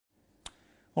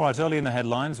All right, early in the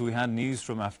headlines, we had news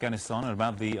from Afghanistan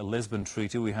about the Lisbon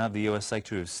Treaty. We had the U.S.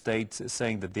 Secretary of State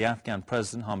saying that the Afghan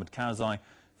President, Hamid Karzai,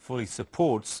 fully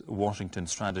supports Washington's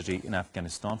strategy in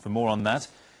Afghanistan. For more on that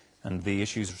and the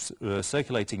issues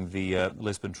circulating the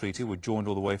Lisbon Treaty, we're joined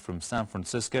all the way from San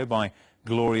Francisco by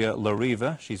Gloria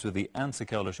Riva. She's with the Answer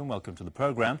Coalition. Welcome to the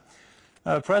program.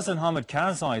 President Hamid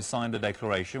Karzai signed a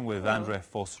declaration with Andre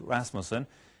Foss Rasmussen,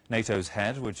 NATO's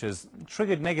head, which has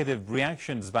triggered negative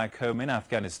reactions back home in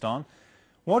Afghanistan.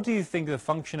 What do you think the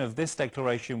function of this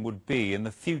declaration would be in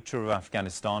the future of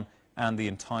Afghanistan and the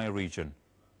entire region?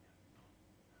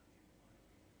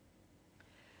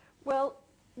 Well,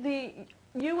 the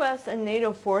U.S. and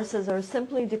NATO forces are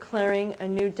simply declaring a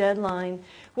new deadline,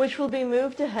 which will be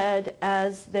moved ahead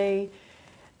as they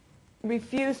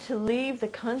refuse to leave the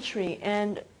country.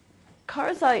 And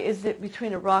Karzai is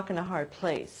between a rock and a hard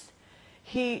place.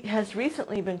 He has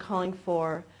recently been calling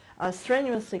for,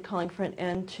 strenuously calling for an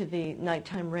end to the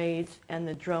nighttime raids and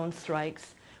the drone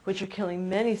strikes, which are killing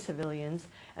many civilians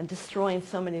and destroying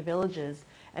so many villages.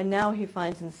 And now he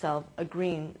finds himself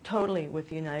agreeing totally with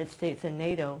the United States and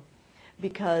NATO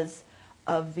because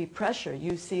of the pressure.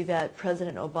 You see that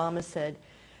President Obama said,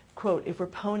 quote, if we're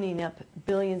ponying up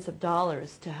billions of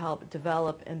dollars to help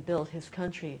develop and build his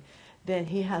country, then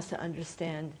he has to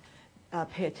understand,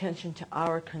 pay attention to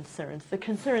our concerns, the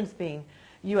concerns being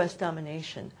U.S.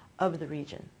 domination of the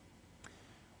region.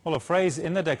 Well, a phrase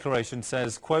in the declaration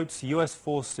says, quote, U.S.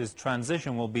 forces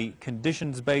transition will be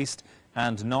conditions-based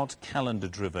and not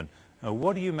calendar-driven.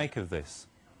 What do you make of this?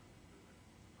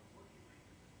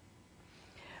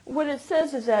 What it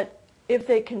says is that if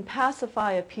they can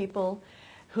pacify a people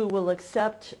who will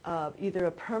accept either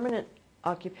a permanent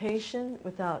occupation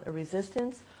without a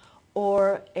resistance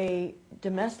or a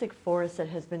domestic force that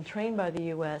has been trained by the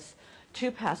U.S.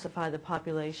 to pacify the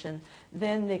population,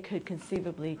 then they could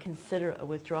conceivably consider a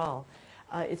withdrawal.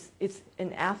 It's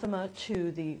anathema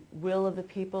to the will of the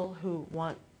people who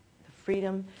want the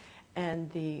freedom and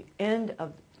the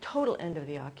total end of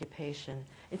the occupation.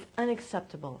 It's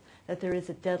unacceptable that there is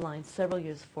a deadline several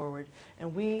years forward,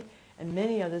 and we and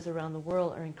many others around the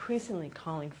world are increasingly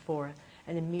calling for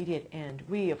an immediate end.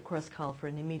 We, of course, call for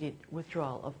an immediate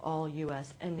withdrawal of all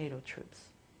U.S. and NATO troops.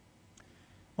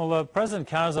 Well, President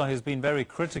Karzai has been very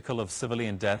critical of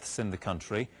civilian deaths in the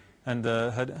country and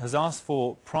has asked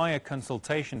for prior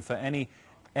consultation for any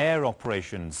air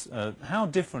operations. How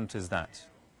different is that?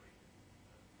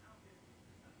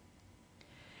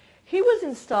 He was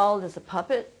installed as a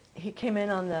puppet. He came in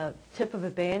on the tip of a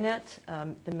bayonet,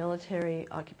 the military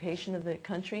occupation of the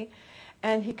country,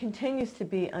 and he continues to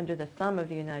be under the thumb of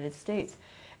the United States.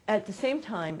 At the same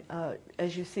time,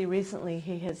 as you see recently,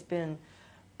 he has been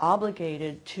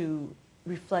obligated to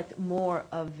reflect more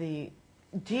of the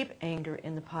deep anger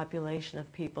in the population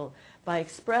of people by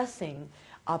expressing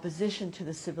opposition to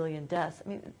the civilian deaths. I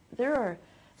mean, there are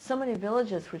so many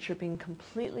villages which are being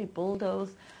completely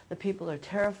bulldozed. The people are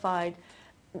terrified.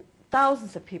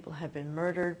 Thousands of people have been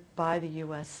murdered by the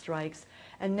U.S. strikes,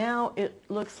 and now it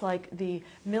looks like the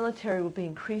military will be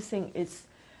increasing its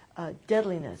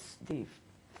deadliness, the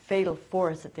fatal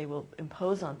force that they will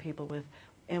impose on people with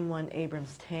M1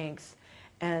 Abrams tanks,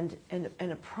 and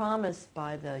a promise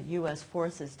by the U.S.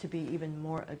 forces to be even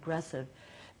more aggressive.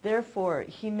 Therefore,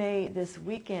 he may this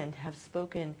weekend have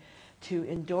spoken to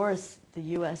endorse the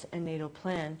U.S. and NATO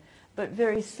plan, but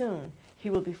very soon he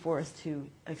will be forced to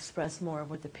express more of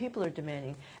what the people are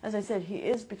demanding. As I said, he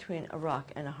is between a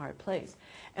rock and a hard place.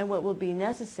 And what will be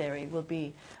necessary will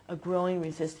be a growing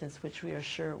resistance, which we are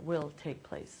sure will take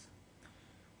place.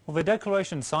 Well, the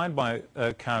declaration signed by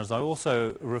Karzai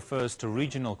also refers to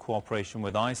regional cooperation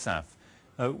with ISAF.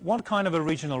 What kind of a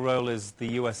regional role is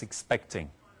the U.S.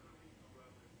 expecting?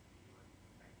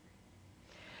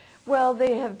 Well,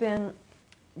 they have been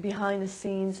behind the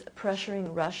scenes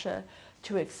pressuring Russia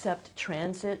to accept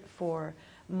transit for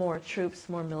more troops,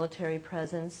 more military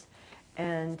presence,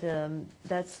 and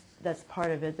that's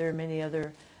part of it. There are many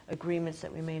other agreements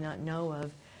that we may not know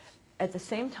of. At the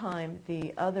same time,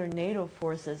 the other NATO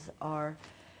forces are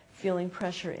feeling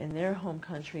pressure in their home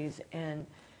countries, and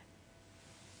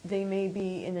they may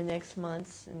be in the next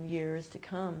months and years to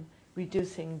come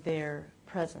reducing their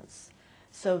presence.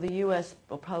 So the U.S.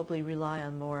 will probably rely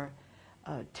on more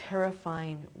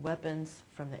terrifying weapons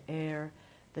from the air,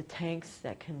 the tanks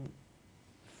that can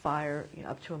fire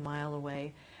up to a mile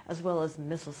away, as well as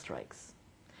missile strikes.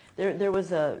 There was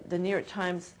the New York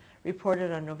Times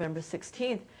reported on November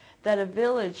 16th that a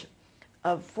village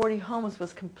of 40 homes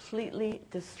was completely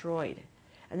destroyed.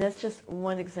 And that's just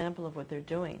one example of what they're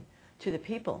doing to the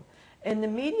people. And the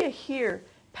media here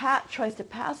tries to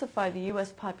pacify the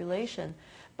U.S. population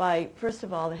by, first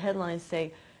of all, the headlines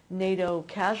say NATO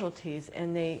casualties,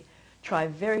 and they try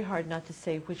very hard not to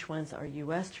say which ones are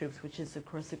U.S. troops, which is, of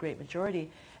course, the great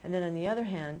majority. And then on the other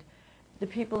hand, the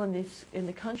people in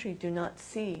the country do not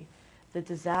see the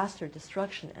disaster,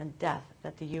 destruction, and death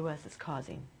that the U.S. is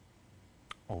causing.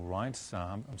 All right.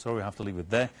 I'm sorry we have to leave it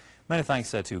there. Many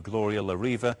thanks to Gloria,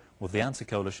 Riva with the Answer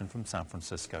Coalition from San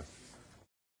Francisco.